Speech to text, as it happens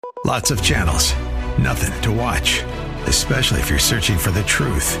Lots of channels, nothing to watch, especially if you're searching for the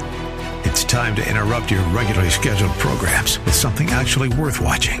truth. It's time to interrupt your regularly scheduled programs with something actually worth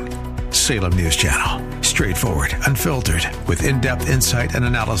watching. Salem News Channel. Straightforward, unfiltered, with in-depth insight and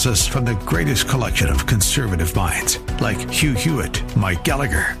analysis from the greatest collection of conservative minds like Hugh Hewitt, Mike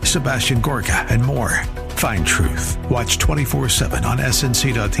Gallagher, Sebastian Gorka, and more. Find truth. Watch 24/7 on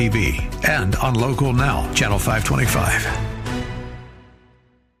snc.tv and on Local Now, Channel 525.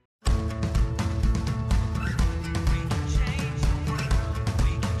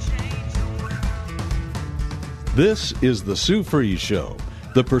 This is The Sue Fries Show,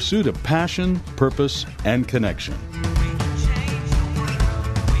 the pursuit of passion, purpose, and connection.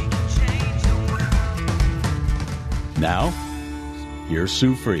 Now, here's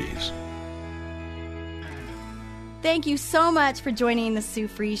Sue Fries. Thank you so much for joining The Sue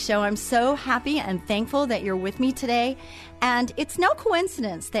Fries Show. I'm so happy and thankful that you're with me today. And it's no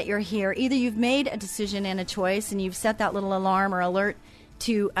coincidence that you're here. Either you've made a decision and a choice and you've set that little alarm or alert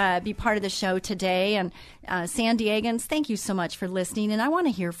to be part of the show today. And San Diegans, thank you so much for listening. And I want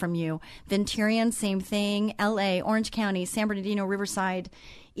to hear from you. Venturian, same thing. LA, Orange County, San Bernardino, Riverside,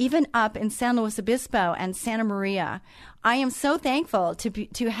 even up in San Luis Obispo and Santa Maria. I am so thankful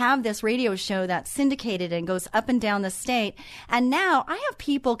to have this radio show that's syndicated and goes up and down the state. And now I have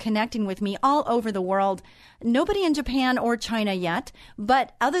people connecting with me all over the world. Nobody in Japan or China yet.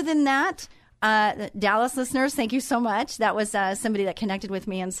 But other than that, Dallas listeners, thank you so much. That was somebody that connected with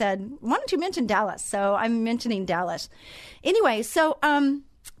me and said, why don't you mention Dallas? So I'm mentioning Dallas. Anyway, so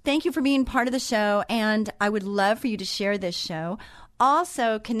thank you for being part of the show, and I would love for you to share this show.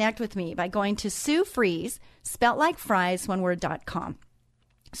 Also, connect with me by going to Sue Fries, spelt like fries, oneword.com.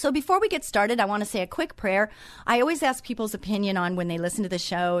 So before we get started, I want to say a quick prayer. I always ask people's opinion on when they listen to the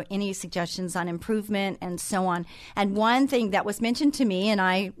show, any suggestions on improvement and so on. And one thing that was mentioned to me, and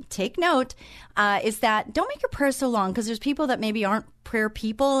I take note, is that don't make your prayers so long, because there's people that maybe aren't prayer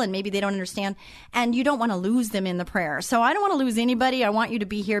people and maybe they don't understand, and you don't want to lose them in the prayer. So I don't want to lose anybody. I want you to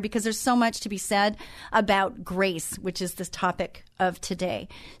be here because there's so much to be said about grace, which is the topic of today.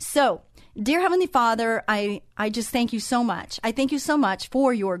 So, dear Heavenly Father, I just thank you so much. I thank you so much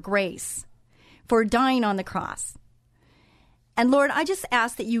for your grace, for dying on the cross. And Lord, I just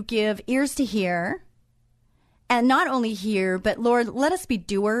ask that you give ears to hear, and not only hear, but Lord, let us be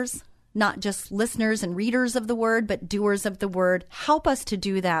doers, not just listeners and readers of the word, but doers of the word. Help us to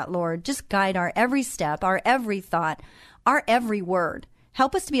do that, Lord. Just guide our every step, our every thought, our every word.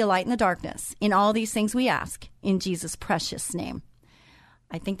 Help us to be a light in the darkness. In all these things we ask, in Jesus' precious name.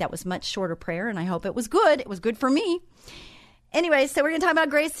 I think that was much shorter prayer, and I hope it was good. It was good for me. Anyway, so we're going to talk about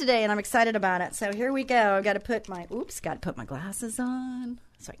grace today, and I'm excited about it. So here we go. I've got to put my glasses on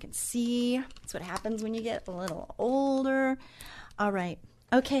so I can see. That's what happens when you get a little older. All right.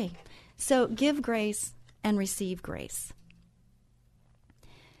 Okay. So give grace and receive grace.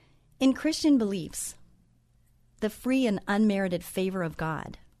 In Christian beliefs, the free and unmerited favor of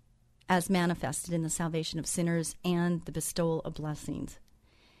God, as manifested in the salvation of sinners and the bestowal of blessings.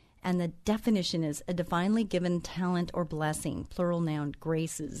 And the definition is a divinely given talent or blessing, plural noun,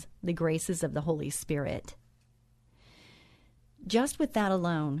 graces, the graces of the Holy Spirit. Just with that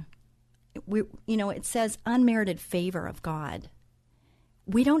alone, it says unmerited favor of God.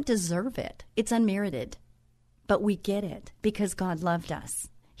 We don't deserve it. It's unmerited, but we get it because God loved us.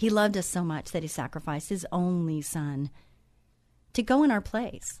 He loved us so much that he sacrificed his only son to go in our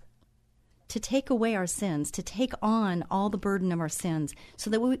place, to take away our sins, to take on all the burden of our sins so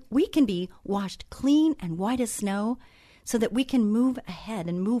that we can be washed clean and white as snow, so that we can move ahead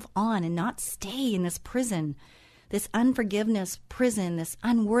and move on and not stay in this prison, this unforgiveness prison, this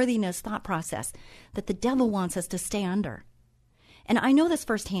unworthiness thought process that the devil wants us to stay under. And I know this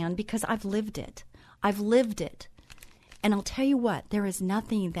firsthand because I've lived it. I've lived it. And I'll tell you what, there is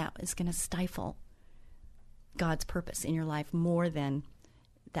nothing that is going to stifle God's purpose in your life more than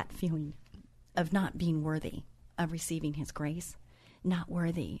that feeling of not being worthy of receiving his grace, not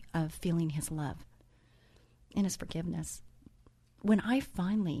worthy of feeling his love and his forgiveness. When I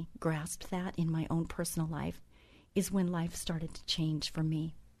finally grasped that in my own personal life is when life started to change for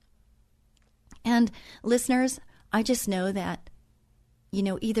me. And listeners, I just know that,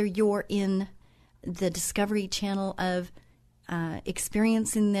 either you're in the Discovery Channel of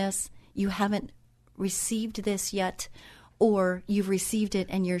experiencing this, you haven't received this yet, or you've received it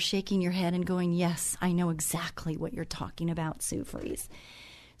and you're shaking your head and going, yes, I know exactly what you're talking about, Sue Fries.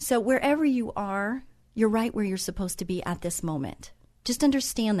 So wherever you are, you're right where you're supposed to be at this moment. Just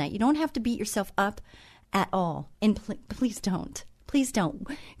understand that. You don't have to beat yourself up at all. And please don't. Please don't.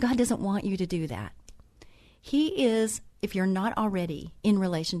 God doesn't want you to do that. He is, if you're not already in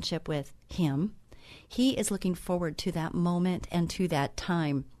relationship with him, he is looking forward to that moment and to that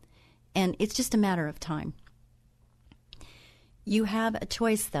time. And it's just a matter of time. You have a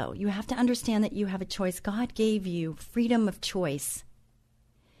choice, though. You have to understand that you have a choice. God gave you freedom of choice.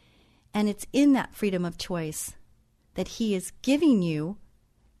 And it's in that freedom of choice that he is giving you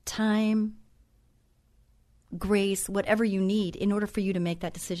time, grace, whatever you need in order for you to make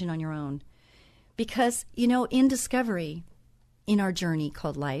that decision on your own. Because, in discovery, in our journey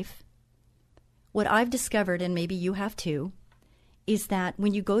called life, what I've discovered, and maybe you have too, is that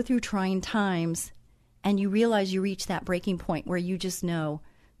when you go through trying times and you realize you reach that breaking point where you just know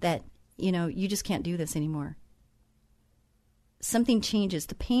that, you just can't do this anymore. Something changes.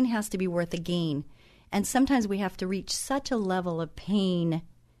 The pain has to be worth the gain. And sometimes we have to reach such a level of pain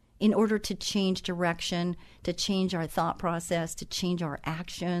in order to change direction, to change our thought process, to change our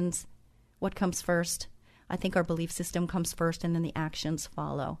actions. What comes first? I think our belief system comes first and then the actions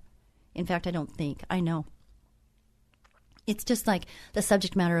follow. In fact, I know. It's just like the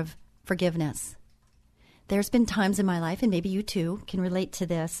subject matter of forgiveness. There's been times in my life, and maybe you too can relate to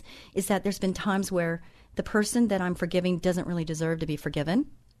this, is that there's been times where the person that I'm forgiving doesn't really deserve to be forgiven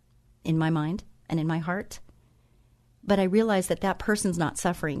in my mind and in my heart. But I realize that that person's not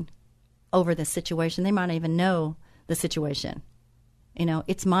suffering over this situation. They might not even know the situation.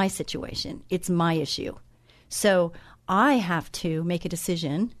 It's my situation. It's my issue. So I have to make a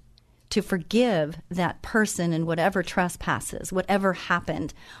decision to forgive that person and whatever trespasses, whatever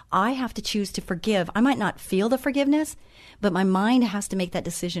happened. I have to choose to forgive. I might not feel the forgiveness, but my mind has to make that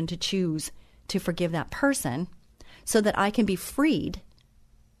decision to choose to forgive that person so that I can be freed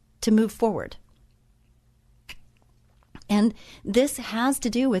to move forward. And this has to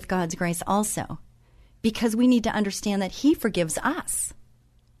do with God's grace also, because we need to understand that he forgives us,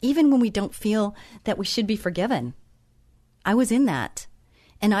 even when we don't feel that we should be forgiven. I was in that,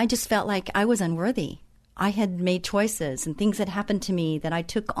 and I just felt like I was unworthy. I had made choices and things had happened to me that I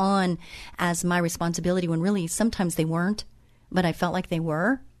took on as my responsibility when really sometimes they weren't, but I felt like they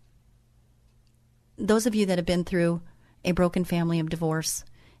were. Those of you that have been through a broken family of divorce,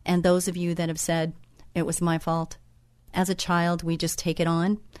 and those of you that have said, it was my fault. As a child, we just take it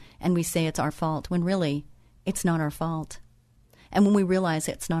on and we say it's our fault, when really it's not our fault. And when we realize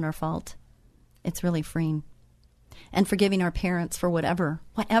it's not our fault, it's really freeing. And forgiving our parents for whatever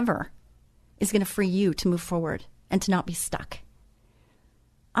is going to free you to move forward and to not be stuck.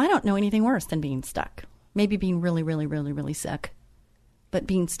 I don't know anything worse than being stuck. Maybe being really, really, really, really sick. But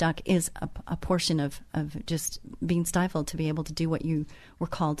being stuck is a portion of just being stifled to be able to do what you were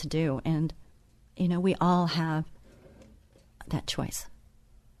called to do. And, we all have that choice.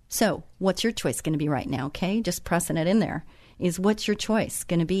 So what's your choice going to be right now, okay? Just pressing it in there. Is what's your choice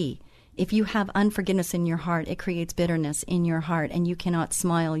going to be? If you have unforgiveness in your heart, it creates bitterness in your heart, and you cannot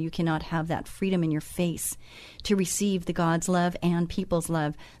smile. You cannot have that freedom in your face to receive the God's love and people's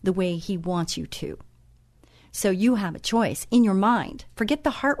love the way he wants you to. So you have a choice in your mind. Forget the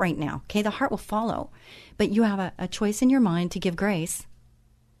heart right now, okay? The heart will follow. But you have a choice in your mind to give grace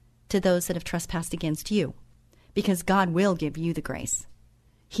to those that have trespassed against you, because God will give you the grace.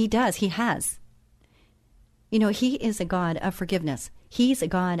 He does. He has. He is a God of forgiveness. He's a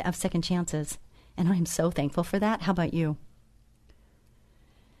God of second chances. And I'm so thankful for that. How about you?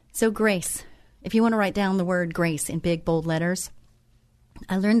 So grace. If you want to write down the word grace in big, bold letters,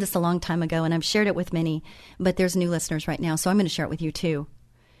 I learned this a long time ago, and I've shared it with many, but there's new listeners right now, so I'm going to share it with you too.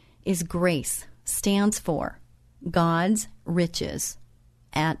 Is grace stands for God's riches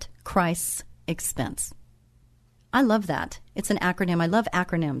at Christ's expense. I love that. It's an acronym. I love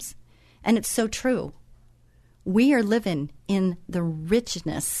acronyms. And it's so true. We are living in the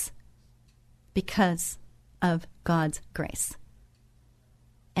richness because of God's grace.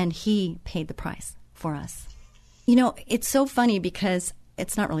 And he paid the price for us. It's so funny because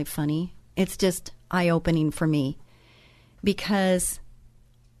it's not really funny. It's just eye-opening for me because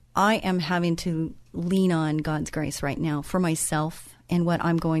I am having to lean on God's grace right now for myself and what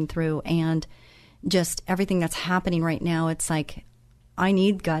I'm going through and just everything that's happening right now. It's like I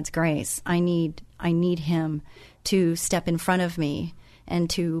need God's grace. I need him to step in front of me and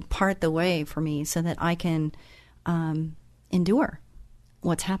to part the way for me so that I can endure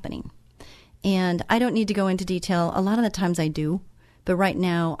what's happening. And I don't need to go into detail. A lot of the times I do, but right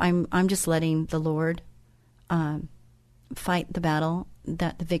now I'm just letting the Lord fight the battle.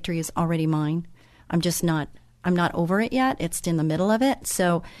 That the victory is already mine. I'm not over it yet. It's in the middle of it.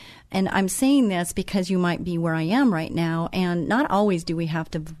 So, and I'm saying this because you might be where I am right now, and not always do we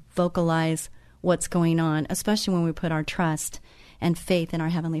have to vocalize what's going on, especially when we put our trust and faith in our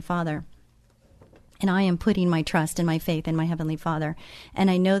Heavenly Father. And I am putting my trust and my faith in my Heavenly Father. And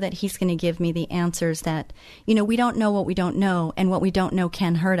I know that He's going to give me the answers that, we don't know what we don't know, and what we don't know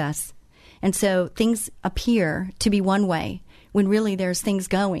can hurt us. And so things appear to be one way when really there's things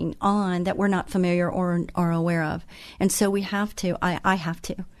going on that we're not familiar or aware of. And so we have to, I have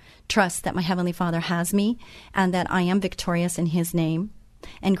to trust that my Heavenly Father has me and that I am victorious in His name.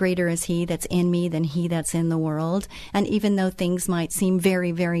 And greater is He that's in me than he that's in the world. And even though things might seem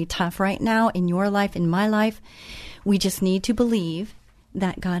very, very tough right now in your life, in my life, we just need to believe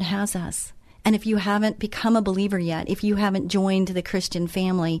that God has us. And if you haven't become a believer yet, if you haven't joined the Christian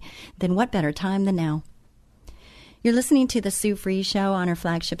family, then what better time than now? You're listening to the Sue Fries Show on our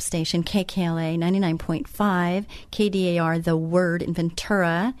flagship station, KKLA 99.5, KDAR The Word in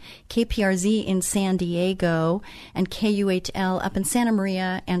Ventura, KPRZ in San Diego, and KUHL up in Santa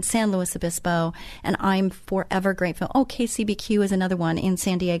Maria and San Luis Obispo. And I'm forever grateful. Oh, KCBQ is another one in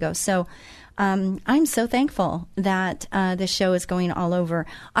San Diego. So I'm so thankful that this show is going all over.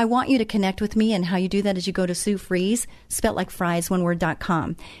 I want you to connect with me, and how you do that is you go to Sue Fries, spelt like fries, one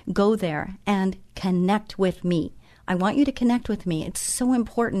word.com. Go there and connect with me. I want you to connect with me. It's so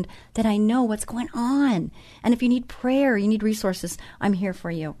important that I know what's going on. And if you need prayer, you need resources, I'm here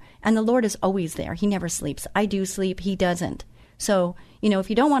for you. And the Lord is always there. He never sleeps. I do sleep. He doesn't. So, if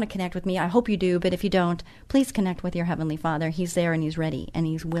you don't want to connect with me, I hope you do. But if you don't, please connect with your Heavenly Father. He's there and He's ready and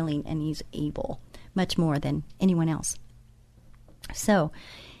He's willing and He's able, much more than anyone else. So,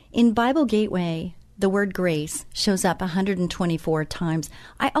 in Bible Gateway, the word grace shows up 124 times.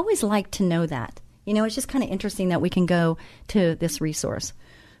 I always like to know that. It's just kind of interesting that we can go to this resource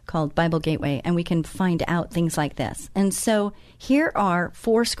called Bible Gateway and we can find out things like this. And so here are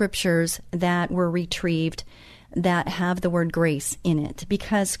 4 scriptures that were retrieved that have the word grace in it,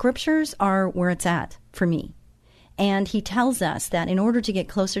 because scriptures are where it's at for me. And He tells us that in order to get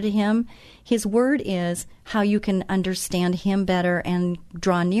closer to Him, His word is how you can understand Him better and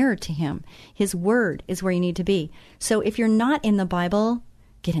draw nearer to Him. His word is where you need to be. So if you're not in the Bible,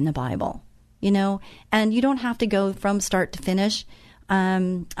 get in the Bible. And you don't have to go from start to finish.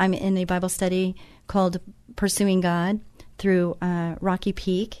 I'm in a Bible study called Pursuing God through Rocky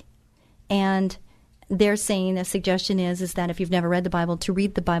Peak. And they're saying the suggestion is that if you've never read the Bible, to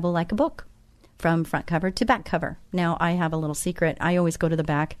read the Bible like a book from front cover to back cover. Now, I have a little secret. I always go to the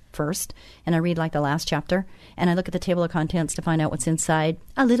back first, and I read like the last chapter, and I look at the table of contents to find out what's inside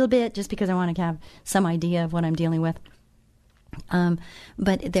a little bit, just because I want to have some idea of what I'm dealing with.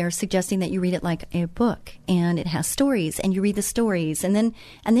 But they're suggesting that you read it like a book, and it has stories, and you read the stories, and then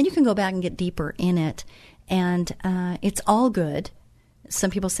you can go back and get deeper in it, and it's all good.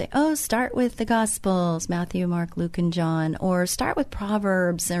 Some people say, start with the Gospels, Matthew, Mark, Luke, and John, or start with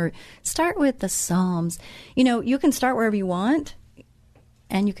Proverbs, or start with the Psalms. You can start wherever you want,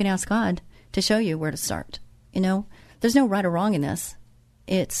 and you can ask God to show you where to start. There's no right or wrong in this.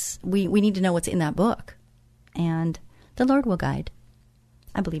 It's we need to know what's in that book, and the Lord will guide.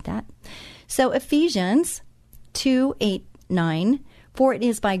 I believe that. So Ephesians 2:8-9, for it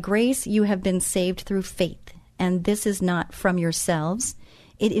is by grace you have been saved through faith, and this is not from yourselves.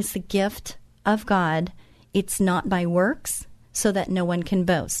 It is the gift of God. It's not by works, so that no one can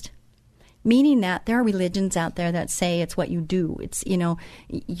boast. Meaning that there are religions out there that say it's what you do. It's,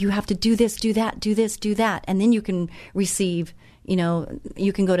 you have to do this, do that, do this, do that, and then you can receive,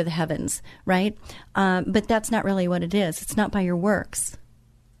 you can go to the heavens, right? But that's not really what it is. It's not by your works.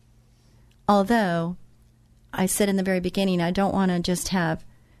 Although, I said in the very beginning, I don't want to just have,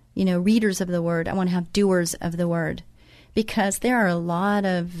 readers of the word. I want to have doers of the word. Because there are a lot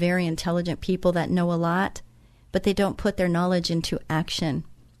of very intelligent people that know a lot, but they don't put their knowledge into action.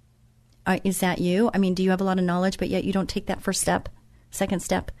 Is that you? Do you have a lot of knowledge, but yet you don't take that first step, second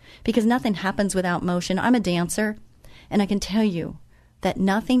step? Because nothing happens without motion. I'm a dancer, and I can tell you that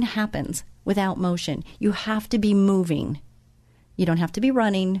nothing happens without motion. You have to be moving. You don't have to be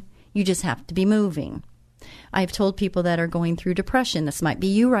running. You just have to be moving. I've told people that are going through depression, this might be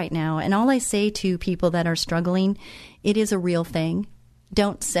you right now, and all I say to people that are struggling, it is a real thing.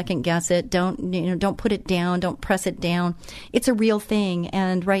 Don't second guess it. Don't put it down. Don't press it down. It's a real thing.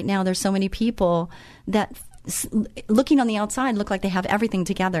 And right now there's so many people that looking on the outside look like they have everything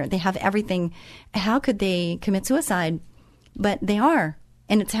together. They have everything. How could they commit suicide? But they are.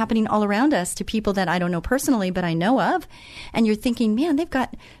 And it's happening all around us to people that I don't know personally, but I know of. And you're thinking, man,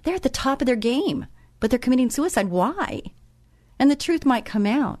 they're at the top of their game, but they're committing suicide. Why? And the truth might come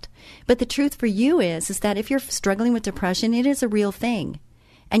out. But the truth for you is that if you're struggling with depression, it is a real thing.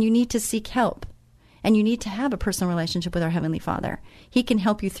 And you need to seek help. And you need to have a personal relationship with our Heavenly Father. He can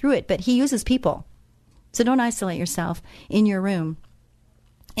help you through it, but He uses people. So don't isolate yourself in your room.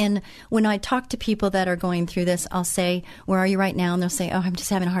 And when I talk to people that are going through this, I'll say, where are you right now? And they'll say, oh, I'm just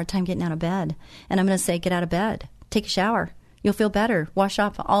having a hard time getting out of bed. And I'm going to say, get out of bed. Take a shower. You'll feel better. Wash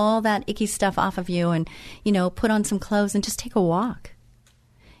off all that icky stuff off of you and, put on some clothes and just take a walk.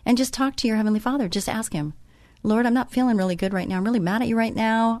 And just talk to your Heavenly Father. Just ask Him, Lord, I'm not feeling really good right now. I'm really mad at you right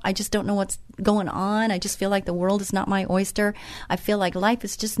now. I just don't know what's going on. I just feel like the world is not my oyster. I feel like life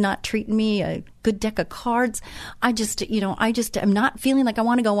is just not treating me a good deck of cards. I just am not feeling like I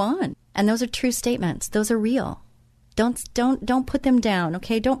want to go on. And those are true statements. Those are real. Don't put them down,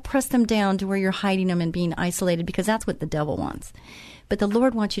 okay? Don't press them down to where you're hiding them and being isolated, because that's what the devil wants. But the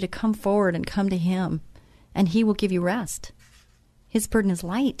Lord wants you to come forward and come to Him, and He will give you rest. His burden is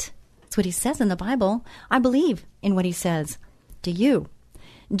light. That's what He says in the Bible. I believe in what He says. Do you?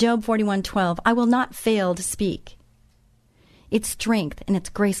 Job 41:12, I will not fail to speak its strength in its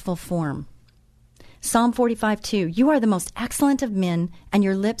graceful form. Psalm 45:2, you are the most excellent of men, and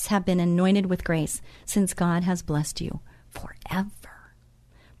your lips have been anointed with grace, since God has blessed you forever.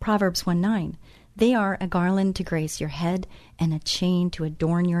 Proverbs 1:9, they are a garland to grace your head and a chain to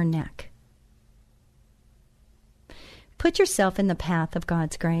adorn your neck. Put yourself in the path of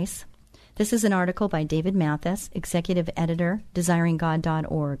God's grace. This is an article by David Mathis, executive editor,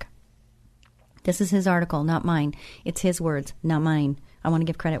 desiringgod.org. This is his article, not mine. It's his words, not mine. I want to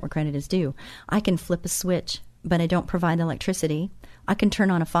give credit where credit is due. I can flip a switch, but I don't provide electricity. I can turn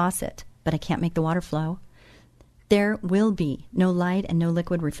on a faucet, but I can't make the water flow. There will be no light and no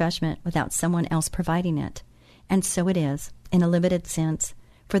liquid refreshment without someone else providing it. And so it is, in a limited sense.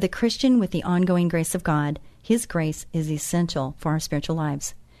 For the Christian with the ongoing grace of God, His grace is essential for our spiritual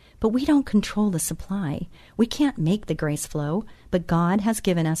lives. But we don't control the supply. We can't make the grace flow, but God has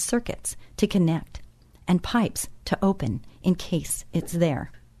given us circuits to connect and pipes to open in case it's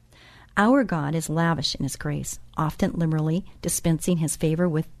there. Our God is lavish in His grace, often liberally dispensing His favor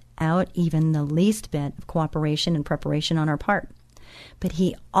without even the least bit of cooperation and preparation on our part. But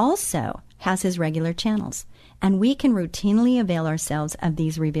He also has His regular channels, and we can routinely avail ourselves of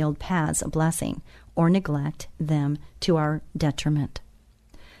these revealed paths of blessing or neglect them to our detriment.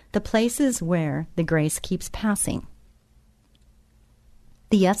 The places where the grace keeps passing.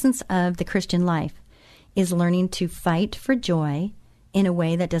 The essence of the Christian life is learning to fight for joy in a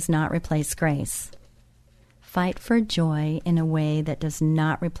way that does not replace grace. Fight for joy in a way that does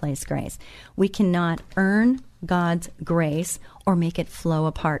not replace grace. We cannot earn God's grace or make it flow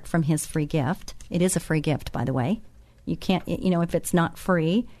apart from His free gift. It is a free gift, by the way. You can't, if it's not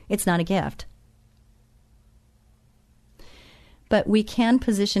free, it's not a gift. But we can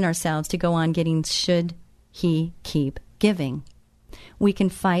position ourselves to go on getting should He keep giving. We can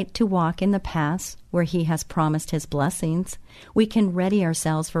fight to walk in the paths where He has promised His blessings. We can ready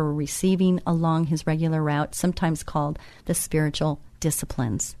ourselves for receiving along His regular route, sometimes called the spiritual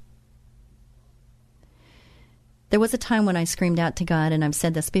disciplines. There was a time when I screamed out to God, and I've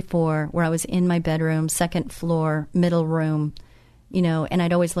said this before, where I was in my bedroom, second floor, middle room, and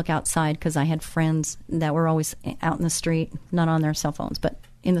I'd always look outside because I had friends that were always out in the street, not on their cell phones, but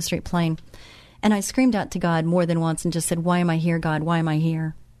in the street playing. And I screamed out to God more than once and just said, why am I here, God? Why am I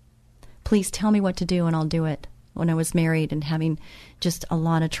here? Please tell me what to do and I'll do it. When I was married and having just a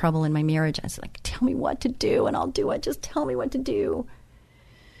lot of trouble in my marriage, I was like, tell me what to do and I'll do it. Just tell me what to do.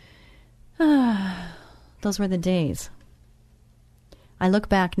 Those were the days. I look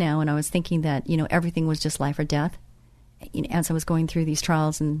back now and I was thinking that, everything was just life or death. As I was going through these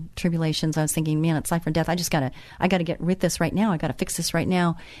trials and tribulations, I was thinking, man, it's life or death. I got to get rid of this right now. I got to fix this right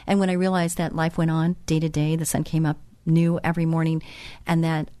now. And when I realized that life went on day to day, the sun came up new every morning, and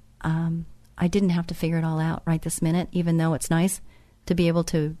that I didn't have to figure it all out right this minute, even though it's nice to be able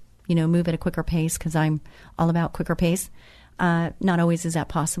to, move at a quicker pace, because I'm all about quicker pace. Not always is that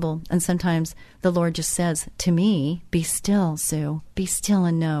possible. And sometimes the Lord just says to me, be still, Sue. Be still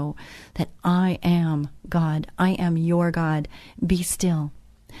and know that I am God. I am your God. Be still.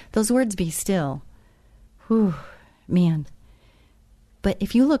 Those words, be still. Whew, man. But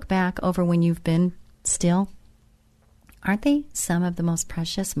if you look back over when you've been still, aren't they some of the most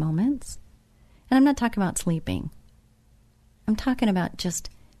precious moments? And I'm not talking about sleeping. I'm talking about just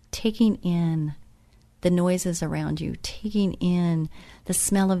taking in the noises around you, taking in the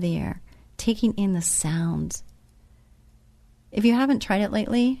smell of the air, taking in the sounds. If you haven't tried it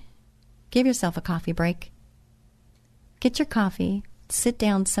lately, give yourself a coffee break. Get your coffee, sit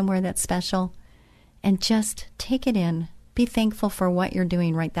down somewhere that's special, and just take it in. Be thankful for what you're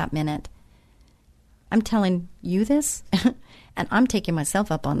doing right that minute. I'm telling you this, and I'm taking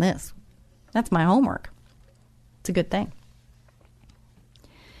myself up on this. That's my homework. It's a good thing.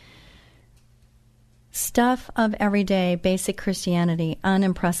 Stuff of everyday, basic Christianity,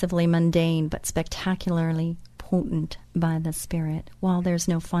 unimpressively mundane, but spectacularly potent by the Spirit. While there's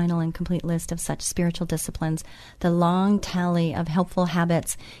no final and complete list of such spiritual disciplines, the long tally of helpful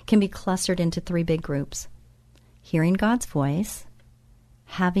habits can be clustered into 3 big groups: hearing God's voice,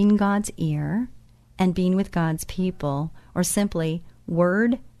 having God's ear, and being with God's people, or simply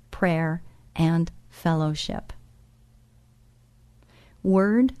word, prayer, and fellowship.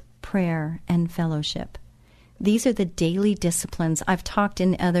 Word, prayer, and fellowship. These are the daily disciplines. I've talked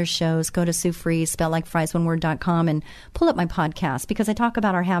in other shows. Go to Sue Fries, spelled like fries, one word.com, and pull up my podcast, because I talk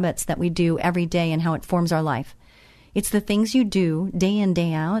about our habits that we do every day and how it forms our life. It's the things you do day in,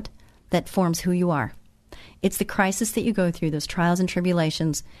 day out that forms who you are. It's the crisis that you go through, those trials and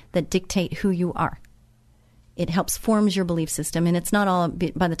tribulations, that dictate who you are. It helps forms your belief system, and it's not all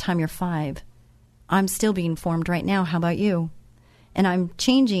by the time you're 5. I'm still being formed right now. How about you? And I'm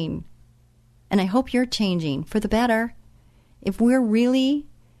changing, and I hope you're changing for the better. If we're really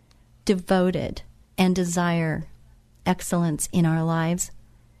devoted and desire excellence in our lives,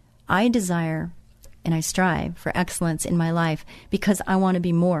 I desire and I strive for excellence in my life because I want to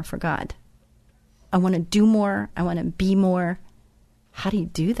be more for God. I want to do more. I want to be more. How do you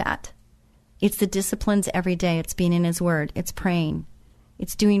do that? It's the disciplines every day. It's being in His Word. It's praying.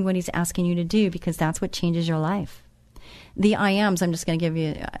 It's doing what He's asking you to do, because that's what changes your life. The I Ams, I'm just going to give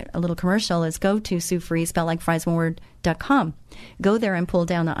you a little commercial, is go to Sue Fries, spelled like fries, one word.com. Go there and pull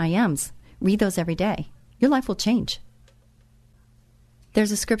down the I Ams. Read those every day. Your life will change.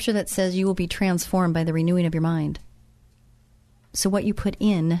 There's a scripture that says you will be transformed by the renewing of your mind. So what you put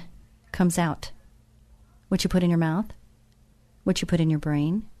in comes out. What you put in your mouth, what you put in your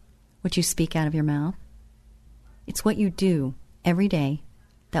brain, what you speak out of your mouth. It's what you do every day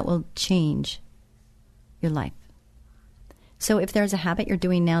that will change your life. So if there's a habit you're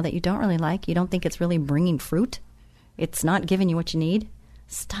doing now that you don't really like, you don't think it's really bringing fruit, it's not giving you what you need,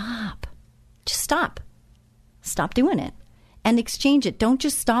 stop. Just stop. Stop doing it. And exchange it. Don't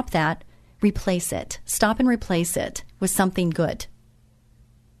just stop that. Replace it. Stop and replace it with something good.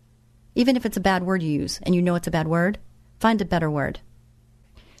 Even if it's a bad word you use and you know it's a bad word, find a better word.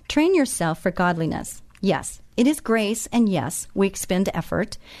 Train yourself for godliness. Yes, it is grace, and yes, we expend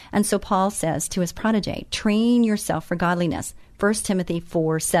effort. And so Paul says to his protege, train yourself for godliness. 1 Timothy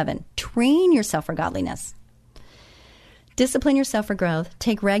 4:7. Train yourself for godliness. Discipline yourself for growth.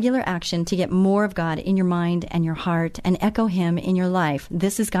 Take regular action to get more of God in your mind and your heart and echo Him in your life.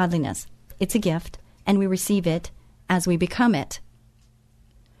 This is godliness. It's a gift, and we receive it as we become it.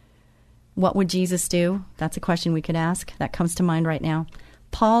 What would Jesus do? That's a question we could ask. That comes to mind right now.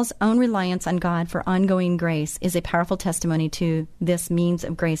 Paul's own reliance on God for ongoing grace is a powerful testimony to this means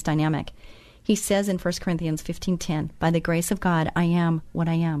of grace dynamic. He says in 1 Corinthians 15:10, by the grace of God, I am what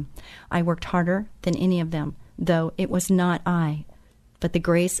I am. I worked harder than any of them, though it was not I, but the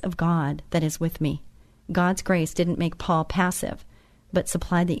grace of God that is with me. God's grace didn't make Paul passive, but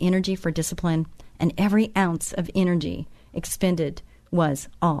supplied the energy for discipline, and every ounce of energy expended was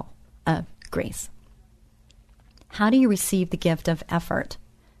all of grace. How do you receive the gift of effort?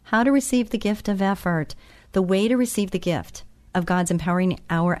 How to receive the gift of effort? The way to receive the gift of God's empowering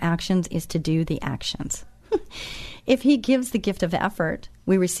our actions is to do the actions. If He gives the gift of effort,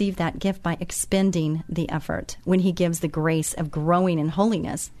 we receive that gift by expending the effort. When He gives the grace of growing in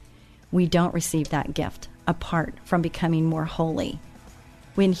holiness, we don't receive that gift apart from becoming more holy.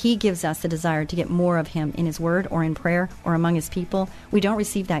 When He gives us the desire to get more of Him in His Word or in prayer or among His people, we don't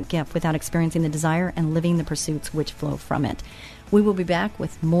receive that gift without experiencing the desire and living the pursuits which flow from it. We will be back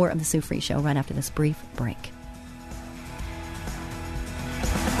with more of the Sue Fries Show right after this brief break.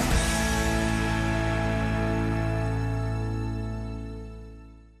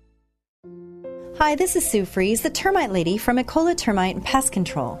 Hi, this is Sue Fries, the termite lady from Ecola Termite and Pest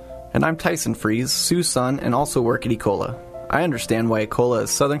Control. And I'm Tyson Fries, Sue's son, and also work at Ecola. I understand why Ecola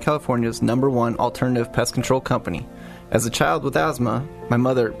is Southern California's #1 alternative pest control company. As a child with asthma, my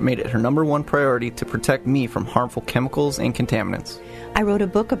mother made it her #1 priority to protect me from harmful chemicals and contaminants. I wrote a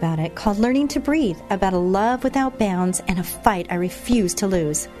book about it called Learning to Breathe, about a love without bounds and a fight I refuse to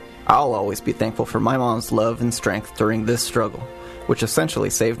lose. I'll always be thankful for my mom's love and strength during this struggle, which essentially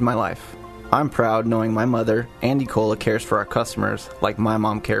saved my life. I'm proud knowing my mother and Ecola cares for our customers like my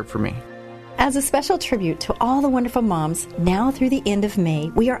mom cared for me. As a special tribute to all the wonderful moms, now through the end of May,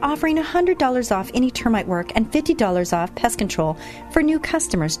 we are offering $100 off any termite work and $50 off pest control for new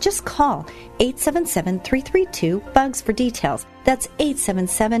customers. Just call 877-332-BUGS for details. That's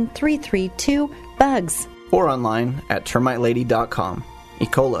 877-332-BUGS. Or online at termitelady.com.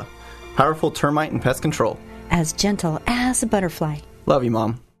 Ecola, powerful termite and pest control. As gentle as a butterfly. Love you,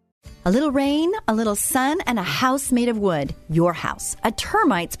 Mom. A little rain, a little sun, and a house made of wood. Your house. A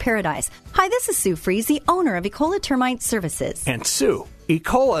termite's paradise. Hi, this is Sue Fries, the owner of Ecola Termite Services. And Sue,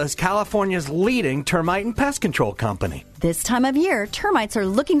 Ecola is California's leading termite and pest control company. This time of year, termites are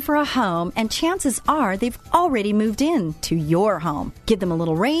looking for a home, and chances are they've already moved in to your home. Give them a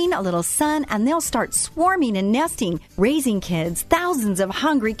little rain, a little sun, and they'll start swarming and nesting, raising kids, thousands of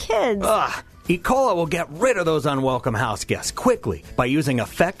hungry kids. Ugh! Ecola will get rid of those unwelcome house guests quickly by using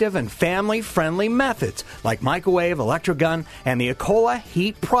effective and family-friendly methods like microwave, electrogun, and the Ecola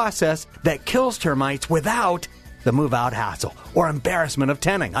heat process that kills termites without the move-out hassle or embarrassment of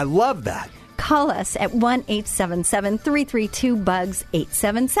tenning. I love that. Call us at 1-877-332-BUGS,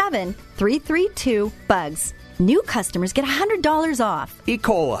 877-332-BUGS. New customers get $100 off.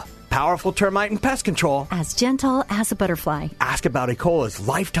 Ecola, powerful termite and pest control. As gentle as a butterfly. Ask about Ecola's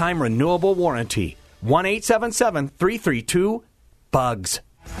lifetime renewable warranty. 1-877-332-BUGS.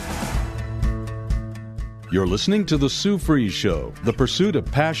 You're listening to The Sue Fries Show, the pursuit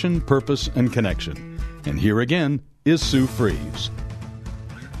of passion, purpose, and connection. And here again is Sue Fries.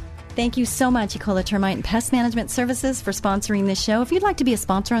 Thank you so much, Ecola Termite and Pest Management Services, for sponsoring this show. If you'd like to be a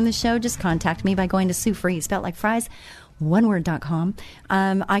sponsor on this show, just contact me by going to Sue Fries, spelled like fries, oneword.com.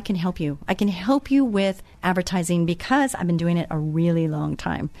 I can help you. I can help you with advertising because I've been doing it a really long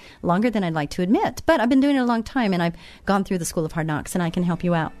time, longer than I'd like to admit. But I've been doing it a long time, and I've gone through the School of Hard Knocks, and I can help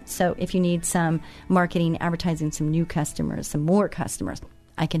you out. So if you need some marketing, advertising, some new customers, some more customers,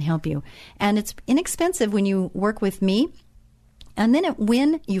 I can help you. And it's inexpensive when you work with me. And then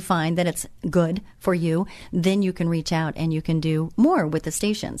when you find that it's good for you, then you can reach out and you can do more with the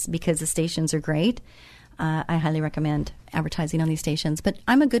stations because the stations are great. I highly recommend advertising on these stations, but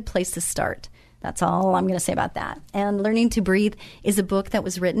I'm a good place to start. That's all I'm going to say about that. And Learning to Breathe is a book that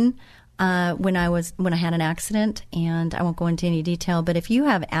was written when I had an accident, and I won't go into any detail, but if you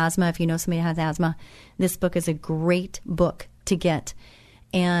have asthma, if you know somebody who has asthma, this book is a great book to get.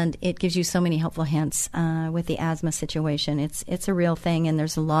 And it gives you so many helpful hints with the asthma situation. It's a real thing, and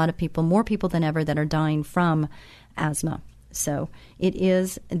there's a lot of people, more people than ever, that are dying from asthma. So it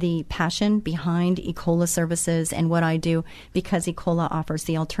is the passion behind Ecola services and what I do, because Ecola offers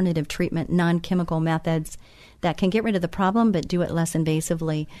the alternative treatment, non-chemical methods that can get rid of the problem but do it less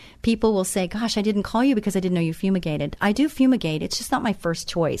invasively. People will say, gosh, I didn't call you because I didn't know you fumigated. I do fumigate. It's just not my first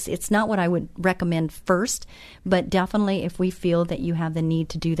choice. It's not what I would recommend first, but definitely if we feel that you have the need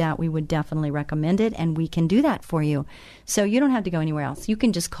to do that, we would definitely recommend it, and we can do that for you. So you don't have to go anywhere else. You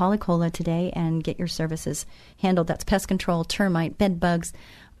can just call Ecola today and get your services handled. That's pest control, termite, bed bugs.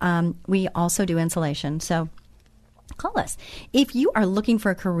 We also do insulation. So call us. If you are looking for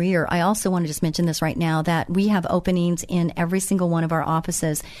a career, I also want to just mention this right now, that we have openings in every single one of our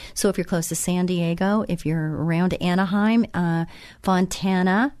offices. So if you're close to San Diego, if you're around Anaheim,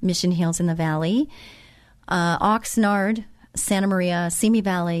 Fontana, Mission Hills in the Valley, Oxnard, Santa Maria, Simi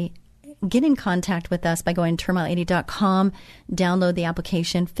Valley, get in contact with us by going to termite80.com, download the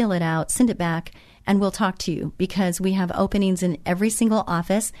application, fill it out, send it back, and we'll talk to you because we have openings in every single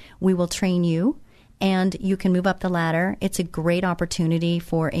office. We will train you, and you can move up the ladder. It's a great opportunity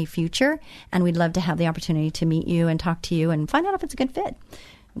for a future, and we'd love to have the opportunity to meet you and talk to you and find out if it's a good fit.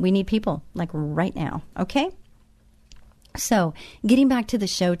 We need people, like right now, okay? So, getting back to the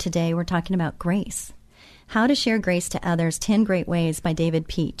show today, we're talking about grace. How to Share Grace to Others, 10 Great Ways by David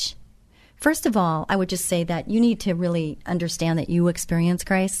Peach. First of all, I would just say that you need to really understand that you experience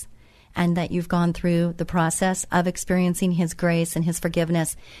grace, and that you've gone through the process of experiencing His grace and His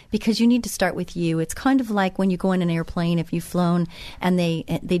forgiveness, because you need to start with you. It's kind of like when you go in an airplane, if you've flown and they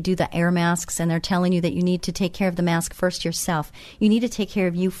do the air masks and they're telling you that you need to take care of the mask first yourself. You need to take care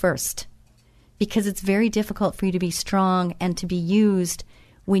of you first, because it's very difficult for you to be strong and to be used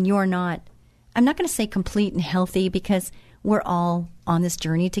when you're not, I'm not going to say complete and healthy, because we're all on this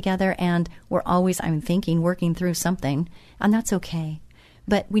journey together and we're always, I'm thinking, working through something, and that's okay.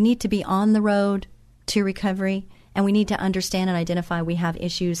 But we need to be on the road to recovery, and we need to understand and identify we have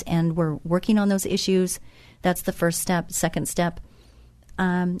issues, and we're working on those issues. That's the first step. Second step,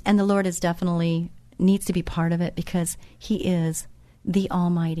 and the Lord is definitely needs to be part of it, because He is the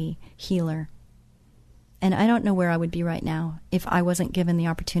Almighty Healer. And I don't know where I would be right now if I wasn't given the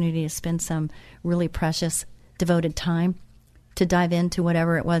opportunity to spend some really precious, devoted time to dive into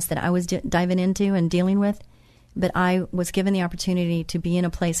whatever it was that I was diving into and dealing with. But I was given the opportunity to be in a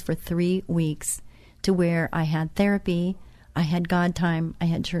place for 3 weeks to where I had therapy, I had God time, I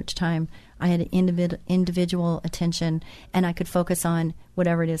had church time, I had individual attention, and I could focus on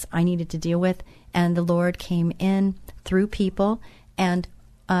whatever it is I needed to deal with. And the Lord came in through people, and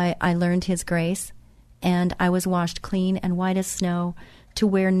I learned His grace, and I was washed clean and white as snow. to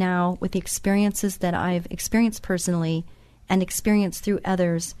where now, with the experiences that I've experienced personally and experienced through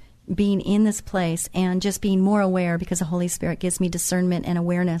others, being in this place and just being more aware, because the Holy Spirit gives me discernment and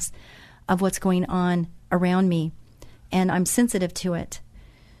awareness of what's going on around me, and I'm sensitive to it.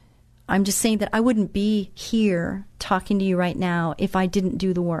 I'm just saying that I wouldn't be here talking to you right now if I didn't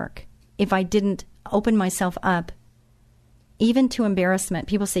do the work, if I didn't open myself up, even to embarrassment.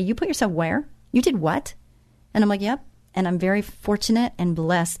 People say, you put yourself where? You did what? And I'm like, yep. And I'm very fortunate and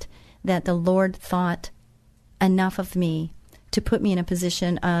blessed that the Lord thought enough of me to put me in a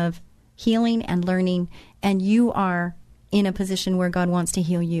position of healing and learning, and you are in a position where God wants to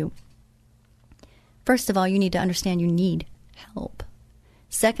heal you. First of all, you need to understand you need help.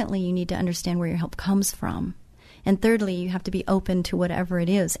 Secondly, you need to understand where your help comes from. And thirdly, you have to be open to whatever it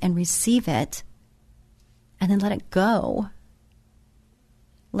is and receive it, and then let it go.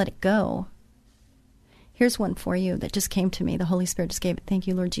 Let it go. Here's one for you that just came to me. The Holy Spirit just gave it. Thank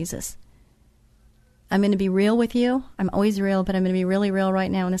you, Lord Jesus. I'm going to be real with you. I'm always real, but I'm going to be really real right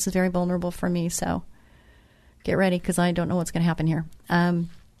now, and this is very vulnerable for me, so get ready, because I don't know what's going to happen here. A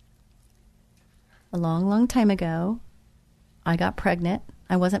long, long time ago, I got pregnant.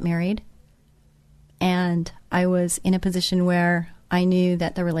 I wasn't married, and I was in a position where I knew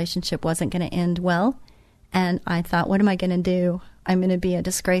that the relationship wasn't going to end well, and I thought, what am I going to do? I'm going to be a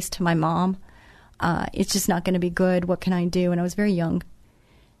disgrace to my mom. It's just not going to be good. What can I do? And I was very young.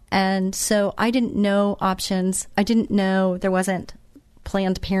 And so I didn't know options. I didn't know there wasn't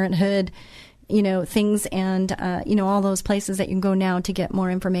Planned Parenthood, things and, all those places that you can go now to get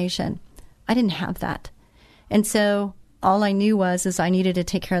more information. I didn't have that. And so all I knew is I needed to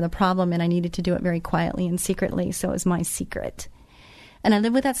take care of the problem, and I needed to do it very quietly and secretly. So it was my secret. And I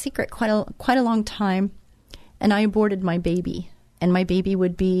lived with that secret quite a long time. And I aborted my baby. And my baby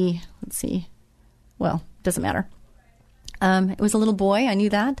would be, doesn't matter. It was a little boy. I knew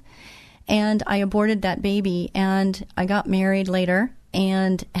that. And I aborted that baby, and I got married later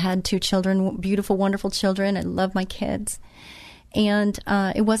and had 2 children, beautiful, wonderful children. I love my kids. And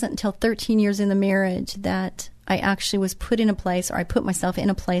it wasn't until 13 years in the marriage that I actually was put in a place, or I put myself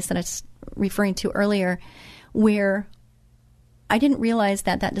in a place that I was referring to earlier, where I didn't realize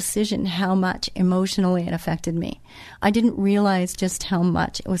that decision, how much emotionally it affected me. I didn't realize just how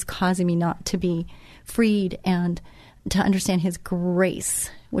much it was causing me not to be freed and to understand His grace,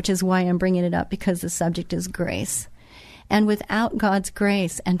 which is why I'm bringing it up, because the subject is grace. And without God's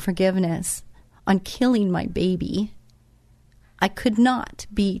grace and forgiveness on killing my baby, I could not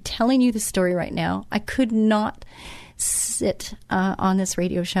be telling you the story right now. I could not sit on this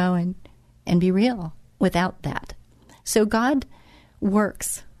radio show and be real without that. So God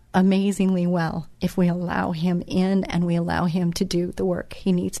works amazingly well if we allow Him in and we allow Him to do the work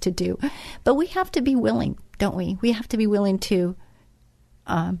He needs to do. But we have to be willing, don't we? We have to be willing to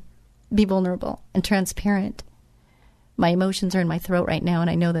be vulnerable and transparent. My emotions are in my throat right now, and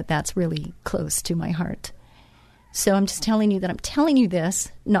I know that that's really close to my heart. So I'm just telling you that I'm telling you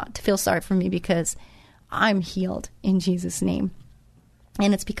this not to feel sorry for me, because I'm healed in Jesus' name.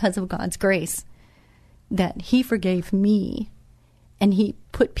 And it's because of God's grace that He forgave me. And He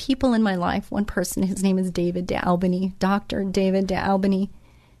put people in my life. One person, his name is David DeAlbany, Dr. David DeAlbany.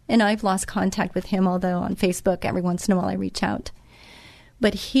 And I've lost contact with him, although on Facebook every once in a while I reach out.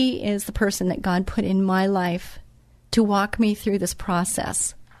 But he is the person that God put in my life to walk me through this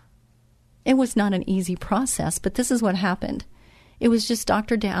process. It was not an easy process, but this is what happened. It was just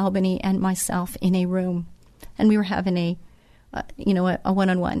Dr. DeAlbany and myself in a room. And we were having a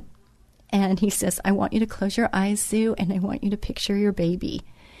one-on-one. And he says, I want you to close your eyes, Sue, and I want you to picture your baby.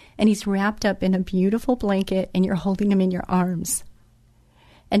 And he's wrapped up in a beautiful blanket, and you're holding him in your arms.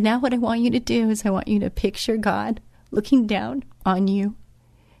 And now what I want you to do is I want you to picture God looking down on you,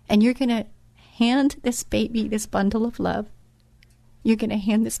 and you're going to hand this baby, this bundle of love, you're going to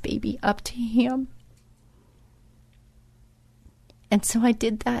hand this baby up to Him. And so I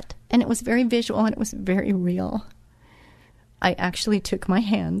did that, and it was very visual, and it was very real. I actually took my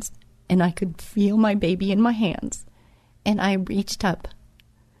hands, and I could feel my baby in my hands. And I reached up,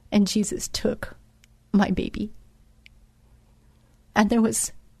 and Jesus took my baby. And there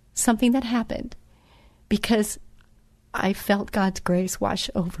was something that happened because I felt God's grace wash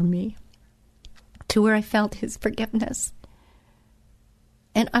over me to where I felt His forgiveness.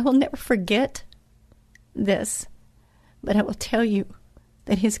 And I will never forget this, but I will tell you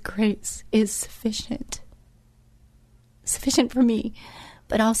that His grace is sufficient. Sufficient for me,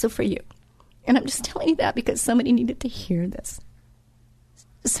 but also for you. And I'm just telling you that because somebody needed to hear this.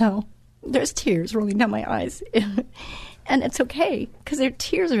 So there's tears rolling down my eyes. And it's okay, because they're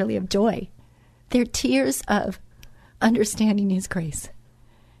tears really of joy. They're tears of understanding His grace.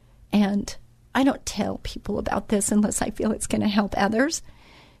 And I don't tell people about this unless I feel it's going to help others,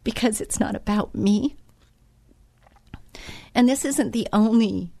 because it's not about me. And this isn't the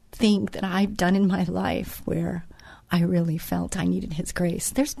only thing that I've done in my life where I really felt I needed his grace.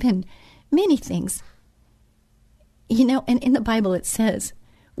 There's been many things. You know, and in the Bible it says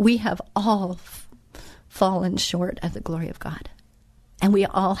we have all fallen short of the glory of God. And we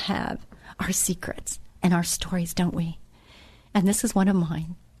all have our secrets and our stories, don't we? And this is one of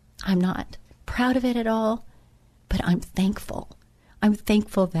mine. I'm not proud of it at all, but I'm thankful. I'm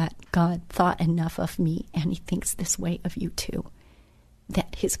thankful that God thought enough of me, and he thinks this way of you too,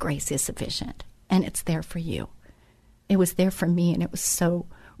 that his grace is sufficient, and it's there for you. It was there for me, and it was so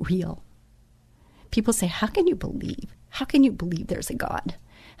real. People say, how can you believe? How can you believe there's a God?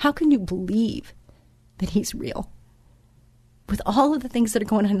 How can you believe that he's real? With all of the things that are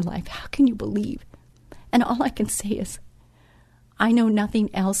going on in life, how can you believe? And all I can say is, I know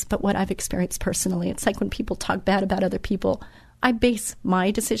nothing else but what I've experienced personally. It's like when people talk bad about other people, I base my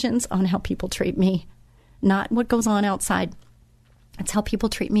decisions on how people treat me, not what goes on outside. It's how people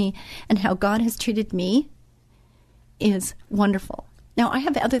treat me, and how God has treated me is wonderful. Now, I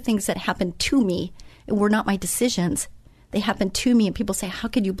have other things that happen to me. Were not my decisions. They happen to me, and people say, how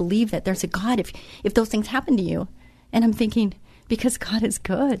could you believe that there's a God if those things happen to you? And I'm thinking, because God is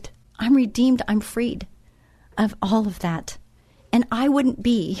good. I'm redeemed. I'm freed of all of that. And I wouldn't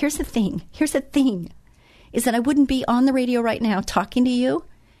be, here's the thing, is that I wouldn't be on the radio right now talking to you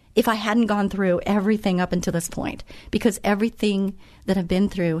if I hadn't gone through everything up until this point. Because everything that I've been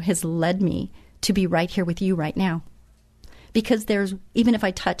through has led me to be right here with you right now. Because even if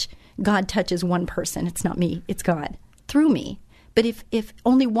I touch, God touches one person, it's not me, it's God, through me. But if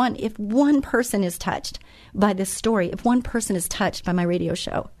one person is touched by this story, if one person is touched by my radio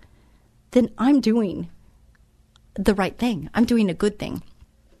show, then I'm doing the right thing. I'm doing a good thing.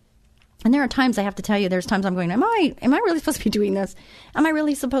 And there are times, I have to tell you, there's times I'm going, am I really supposed to be doing this? Am I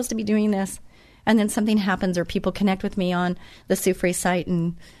really supposed to be doing this? And then something happens, or people connect with me on the Sue Fries site,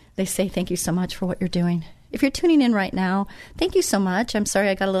 and they say, thank you so much for what you're doing. If you're tuning in right now, thank you so much. I'm sorry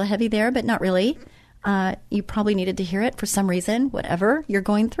I got a little heavy there, but not really. You probably needed to hear it for some reason, whatever you're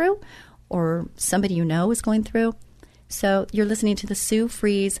going through, or somebody you know is going through. So you're listening to the Sue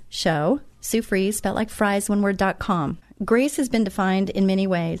Fries Show. Sue Fries, spelled like fries, one word.com. Grace has been defined in many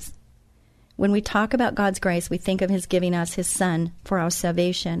ways. When we talk about God's grace, we think of his giving us his son for our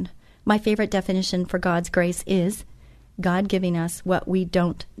salvation. My favorite definition for God's grace is God giving us what we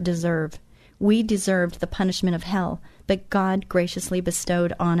don't deserve. We deserved the punishment of hell, but God graciously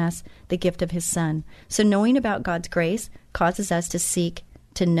bestowed on us the gift of his son. So knowing about God's grace causes us to seek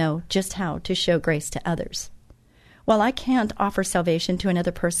to know just how to show grace to others. While I can't offer salvation to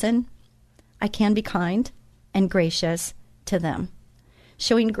another person, I can be kind and gracious to them.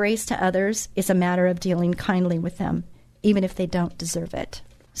 Showing grace to others is a matter of dealing kindly with them, even if they don't deserve it.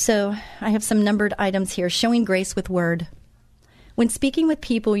 So I have some numbered items here. Showing grace with word. When speaking with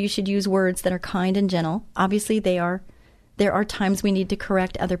people, you should use words that are kind and gentle. Obviously, there are times we need to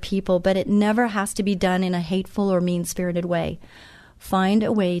correct other people, but it never has to be done in a hateful or mean-spirited way. Find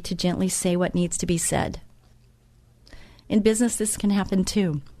a way to gently say what needs to be said. In business, this can happen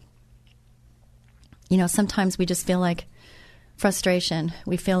too. You know, sometimes we just feel like frustration.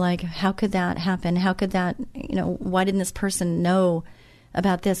 We feel like, how could that happen? How could that, why didn't this person know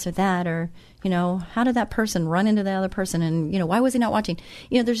about this or that? Or, how did that person run into the other person? And, why was he not watching?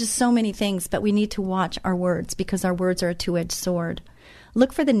 There's just so many things, but we need to watch our words, because our words are a two-edged sword.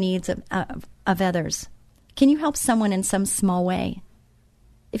 Look for the needs of others. Can you help someone in some small way?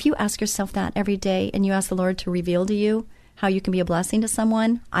 If you ask yourself that every day, and you ask the Lord to reveal to you how you can be a blessing to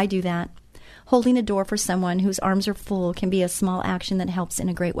someone, I do that. Holding a door for someone whose arms are full can be a small action that helps in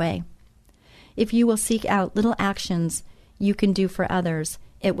a great way. If you will seek out little actions you can do for others,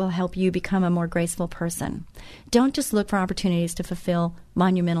 it will help you become a more graceful person. Don't just look for opportunities to fulfill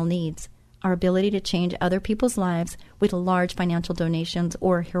monumental needs. Our ability to change other people's lives with large financial donations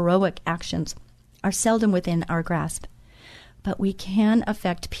or heroic actions are seldom within our grasp. But we can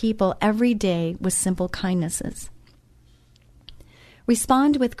affect people every day with simple kindnesses.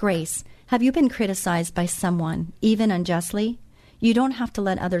 Respond with grace. Have you been criticized by someone, even unjustly? You don't have to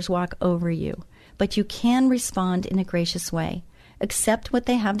let others walk over you, but you can respond in a gracious way. Accept what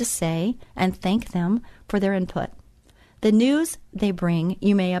they have to say and thank them for their input. The news they bring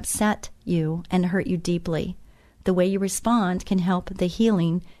may upset you and hurt you deeply. The way you respond can help the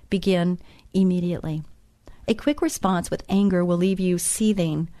healing begin immediately. A quick response with anger will leave you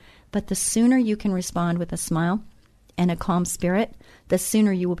seething, but the sooner you can respond with a smile and a calm spirit, the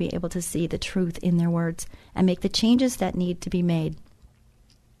sooner you will be able to see the truth in their words and make the changes that need to be made.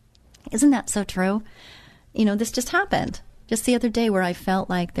 Isn't that so true? You know, this just happened just the other day where I felt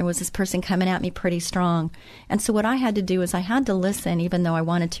like there was this person coming at me pretty strong. And so what I had to do is I had to listen, even though I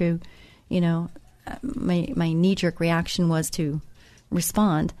wanted to, you know, my knee-jerk reaction was to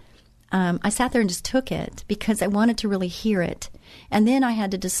respond. I sat there and just took it because I wanted to really hear it. And then I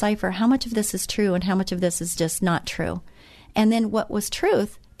had to decipher how much of this is true and how much of this is just not true. And then what was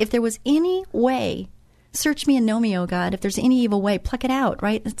truth, if there was any way, search me and know me, O God. If there's any evil way, pluck it out,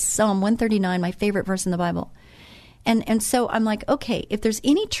 right? That's Psalm 139, my favorite verse in the Bible. And so I'm like, okay, if there's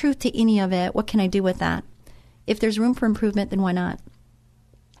any truth to any of it, what can I do with that? If there's room for improvement, then why not?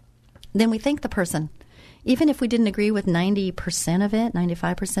 Then we thank the person. Even if we didn't agree with 90% of it,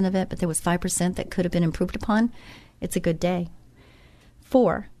 95% of it, but there was 5% that could have been improved upon, it's a good day.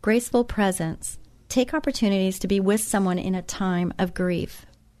 4, graceful presence. Take opportunities to be with someone in a time of grief.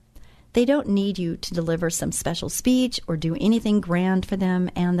 They don't need you to deliver some special speech or do anything grand for them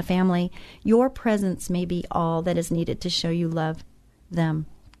and the family. Your presence may be all that is needed to show you love them.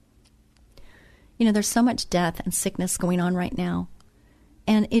 You know, there's so much death and sickness going on right now.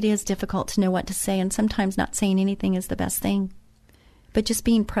 And it is difficult to know what to say, and sometimes not saying anything is the best thing. But just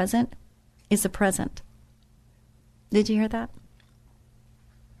being present is a present. Did you hear that?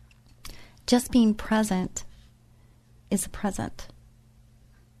 Just being present is a present.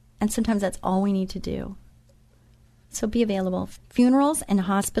 And sometimes that's all we need to do. So be available. Funerals and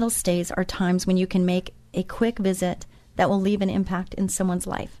hospital stays are times when you can make a quick visit that will leave an impact in someone's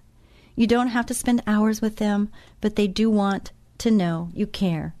life. You don't have to spend hours with them, but they do want to know you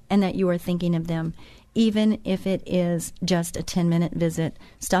care and that you are thinking of them, even if it is just a 10-minute visit.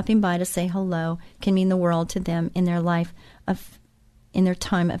 Stopping by to say hello can mean the world to them in their life, in their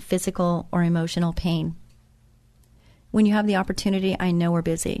time of physical or emotional pain. When you have the opportunity, I know we're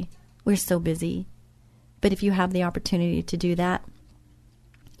busy. We're so busy. But if you have the opportunity to do that.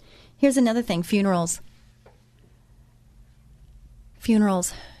 Here's another thing, funerals.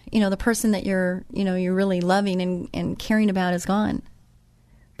 Funerals. You know, the person that you're really loving and caring about is gone.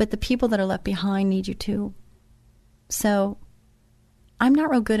 But the people that are left behind need you too. So I'm not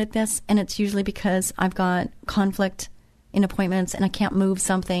real good at this, and it's usually because I've got conflict in appointments and I can't move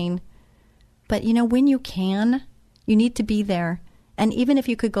something. But, you know, when you can, you need to be there. And even if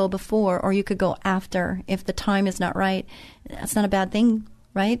you could go before or you could go after, if the time is not right, that's not a bad thing,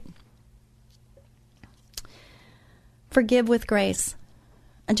 right? Forgive with grace.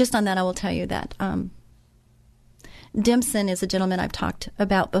 And just on that, I will tell you that Dimson is a gentleman I've talked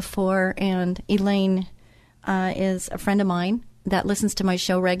about before, and Elaine is a friend of mine that listens to my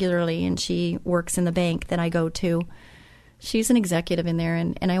show regularly, and she works in the bank that I go to. She's an executive in there,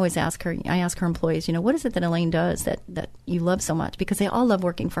 and I always ask her employees, you know, what is it that Elaine does that you love so much? Because they all love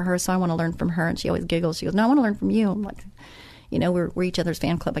working for her, so I want to learn from her. And she always giggles. She goes, no, I want to learn from you. I'm like, you know, we're each other's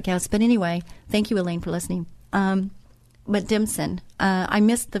fan club, I guess. But anyway, thank you, Elaine, for listening. But Dimson, I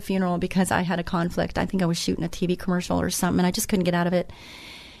missed the funeral because I had a conflict. I think I was shooting a TV commercial or something, and I just couldn't get out of it.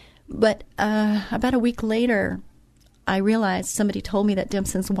 But about a week later, I realized somebody told me that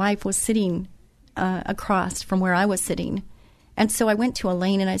Dimson's wife was sitting across from where I was sitting. And so I went to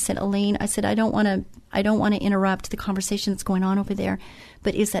Elaine and I said, Elaine, I said, I don't want to interrupt the conversation that's going on over there,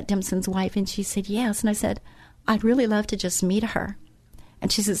 but is that Dimson's wife? And she said, yes. And I said, I'd really love to just meet her.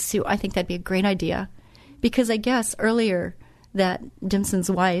 And she said, Sue, I think that'd be a great idea. Because I guess earlier that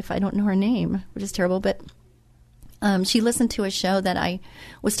Dimson's wife, I don't know her name, which is terrible, but she listened to a show that I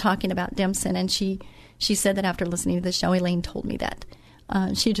was talking about Dimson, and she said that after listening to the show, Elaine told me that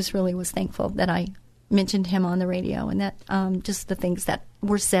she just really was thankful that I mentioned him on the radio, and that just the things that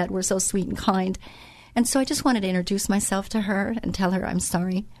were said were so sweet and kind. And so I just wanted to introduce myself to her and tell her I'm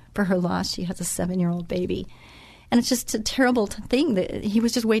sorry for her loss. She has a 7-year-old baby. And it's just a terrible thing that he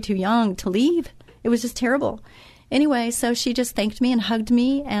was just way too young to leave. It was just terrible. Anyway, so she just thanked me and hugged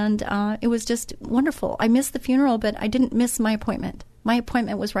me, and it was just wonderful. I missed the funeral, but I didn't miss my appointment. My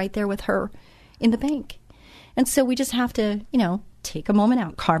appointment was right there with her in the bank. And so we just have to, you know, take a moment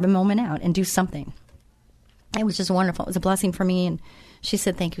out, carve a moment out, and do something. It was just wonderful. It was a blessing for me, and she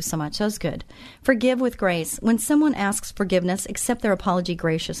said, thank you so much. That was good. Forgive with grace. When someone asks forgiveness, accept their apology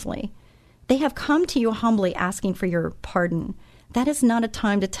graciously. They have come to you humbly asking for your pardon. That is not a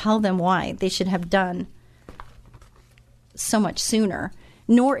time to tell them why they should have done so much sooner,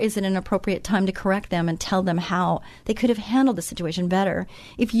 nor is it an appropriate time to correct them and tell them how they could have handled the situation better.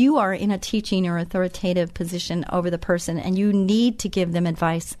 If you are in a teaching or authoritative position over the person and you need to give them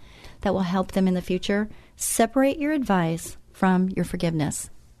advice that will help them in the future, separate your advice from your forgiveness.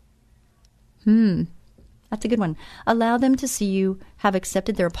 That's a good one. Allow them to see you have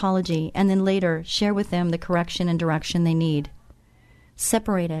accepted their apology, and then later share with them the correction and direction they need.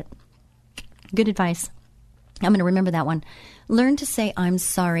 Separate it. Good advice. I'm going to remember that one. Learn to say, I'm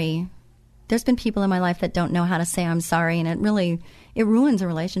sorry. There's been people in my life that don't know how to say I'm sorry, and it ruins a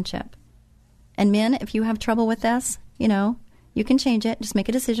relationship. And men, if you have trouble with this, you can change it. Just make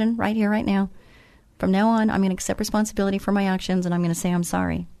a decision right here, right now. From now on, I'm going to accept responsibility for my actions, and I'm going to say I'm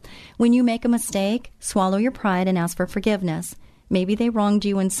sorry. When you make a mistake, swallow your pride and ask for forgiveness. Maybe they wronged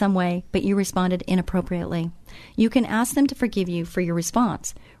you in some way, but you responded inappropriately. You can ask them to forgive you for your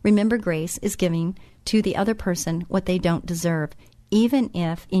response. Remember, grace is giving to the other person what they don't deserve. Even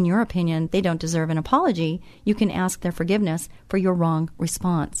if, in your opinion, they don't deserve an apology, you can ask their forgiveness for your wrong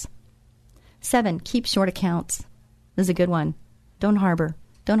response. 7, keep short accounts. This is a good one. Don't harbor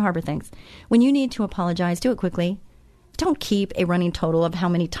things. When you need to apologize, do it quickly. Don't keep a running total of how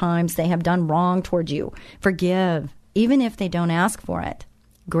many times they have done wrong toward you. Forgive, even if they don't ask for it.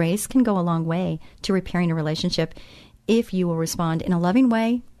 Grace can go a long way to repairing a relationship if you will respond in a loving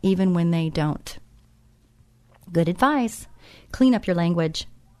way, even when they don't. Good advice. Clean up your language.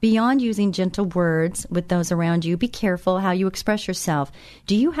 Beyond using gentle words with those around you, be careful how you express yourself.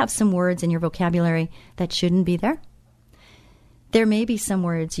 Do you have some words in your vocabulary that shouldn't be there? There may be some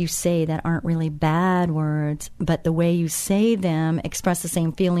words you say that aren't really bad words, but the way you say them express the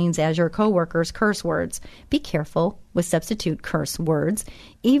same feelings as your coworkers' curse words. Be careful with substitute curse words.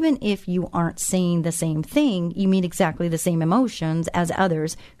 Even if you aren't saying the same thing, you mean exactly the same emotions as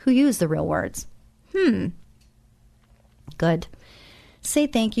others who use the real words. Good. Say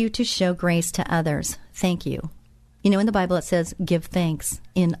thank you to show grace to others. Thank you. In the Bible it says, give thanks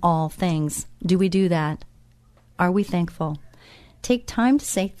in all things. Do we do that? Are we thankful? Take time to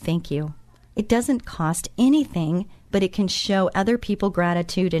say thank you. It doesn't cost anything, but it can show other people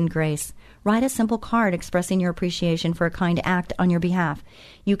gratitude and grace. Write a simple card expressing your appreciation for a kind act on your behalf.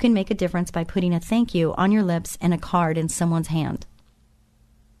 You can make a difference by putting a thank you on your lips and a card in someone's hand.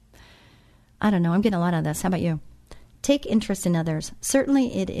 I don't know. I'm getting a lot of this. How about you? Take interest in others.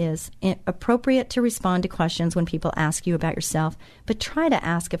 Certainly it is appropriate to respond to questions when people ask you about yourself, but try to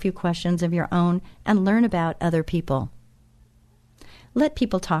ask a few questions of your own and learn about other people. Let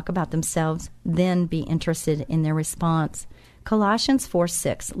people talk about themselves, then be interested in their response. Colossians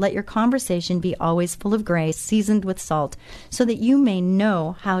 4:6, let your conversation be always full of grace, seasoned with salt, so that you may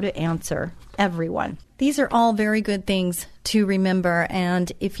know how to answer everyone. These are all very good things to remember,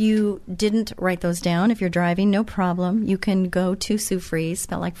 and if you didn't write those down, if you're driving, no problem. You can go to Sue Fries,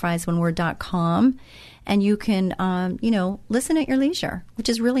 spelled like fries, one word.com, and you can, listen at your leisure, which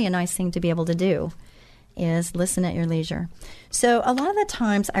is really a nice thing to be able to do. Is listen at your leisure. So a lot of the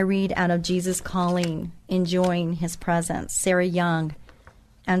times I read out of Jesus Calling, Enjoying His Presence, Sarah Young.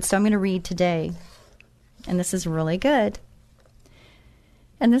 And so I'm going to read today. And this is really good.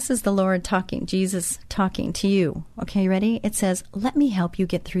 And this is the Lord talking, Jesus talking to you. Okay, you ready? It says, let me help you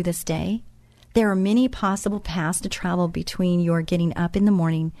get through this day. There are many possible paths to travel between your getting up in the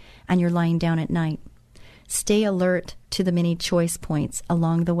morning and your lying down at night. Stay alert to the many choice points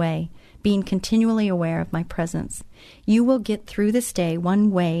along the way, being continually aware of my presence. You will get through this day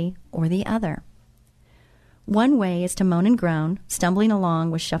one way or the other. One way is to moan and groan, stumbling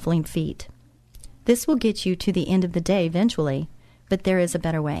along with shuffling feet. This will get you to the end of the day eventually, but there is a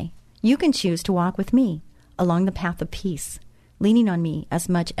better way. You can choose to walk with me along the path of peace, leaning on me as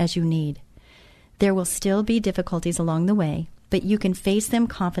much as you need. There will still be difficulties along the way, but you can face them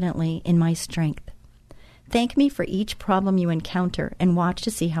confidently in my strength. Thank me for each problem you encounter and watch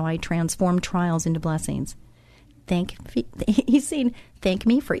to see how I transform trials into blessings. Thank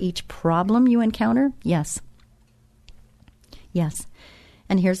me for each problem you encounter? Yes. Yes.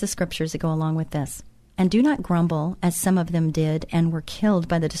 And here's the scriptures that go along with this. And do not grumble, as some of them did and were killed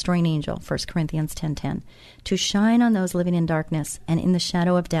by the destroying angel, 1 Corinthians 10:10, to shine on those living in darkness and in the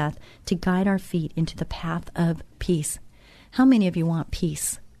shadow of death, to guide our feet into the path of peace. How many of you want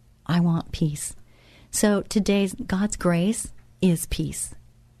peace? I want peace. So today's God's grace is peace.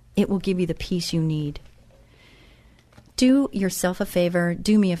 It will give you the peace you need. Do yourself a favor,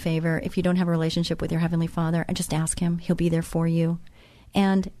 do me a favor, if you don't have a relationship with your Heavenly Father, and just ask Him. He'll be there for you.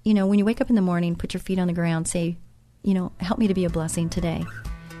 And, when you wake up in the morning, put your feet on the ground, say, help me to be a blessing today.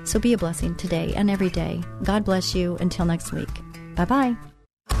 So be a blessing today and every day. God bless you. Until next week. Bye-bye.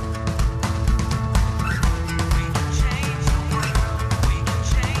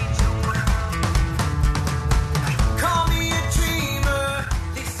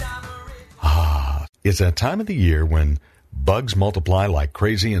 It's that time of the year when bugs multiply like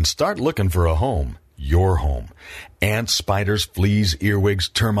crazy and start looking for a home. Your home. Ants, spiders, fleas, earwigs,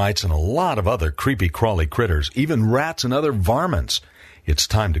 termites, and a lot of other creepy crawly critters, even rats and other varmints. it's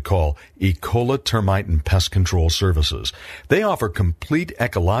time to call Ecola Termite and Pest Control Services. They offer complete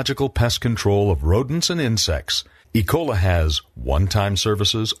ecological pest control of rodents and insects. Ecola has one-time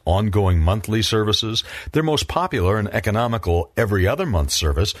services, ongoing monthly services, their most popular and economical every other month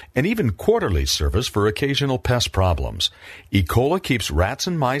service, and even quarterly service for occasional pest problems. Ecola keeps rats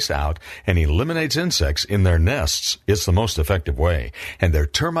and mice out and eliminates insects in their nests. It's the most effective way, and their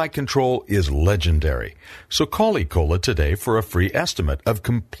termite control is legendary. So call Ecola today for a free estimate of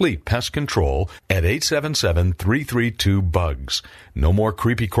complete pest control at 877-332-BUGS. No more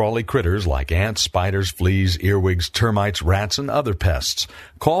creepy crawly critters like ants, spiders, fleas, earwigs, termites, rats, and other pests.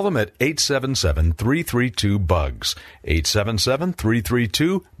 Call them at 877-332-BUGS.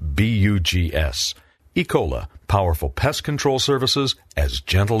 877-332-BUGS. Ecola, powerful pest control services as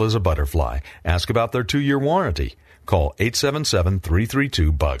gentle as a butterfly. Ask about their 2-year warranty. Call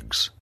 877-332-BUGS.